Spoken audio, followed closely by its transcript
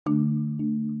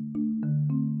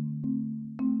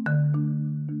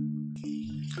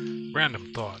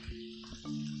Random thought.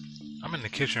 I'm in the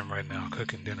kitchen right now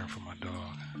cooking dinner for my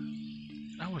dog.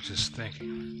 I was just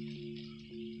thinking,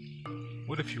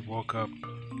 what if you woke up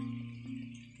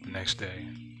the next day,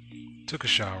 took a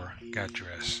shower, got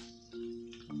dressed,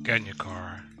 got in your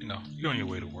car, you're on your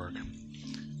way to work,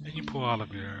 and you pull out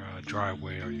of your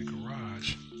driveway or your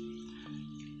garage,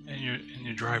 and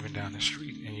you're driving down the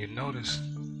street, and you notice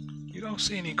you don't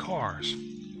see any cars.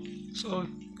 So,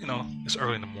 it's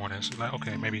early in the morning, so like,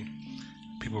 okay, maybe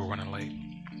people are running late.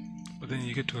 But then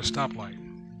you get to a stoplight,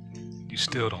 you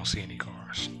still don't see any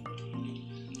cars.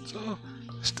 So,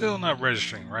 still not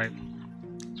registering, right?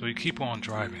 So you keep on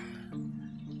driving.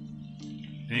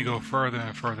 And you go further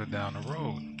and further down the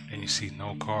road, and you see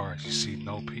no cars, you see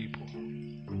no people.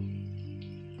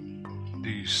 Do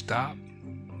you stop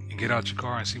and get out your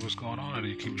car and see what's going on, or do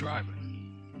you keep driving?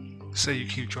 Say you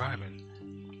keep driving,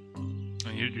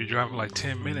 and you're driving like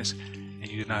 10 minutes, and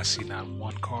you do not see not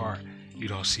one car. You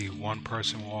don't see one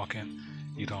person walking.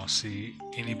 You don't see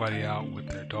anybody out with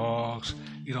their dogs.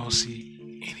 You don't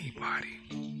see anybody.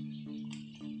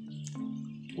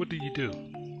 What do you do?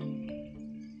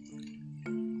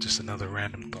 Just another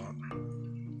random thought.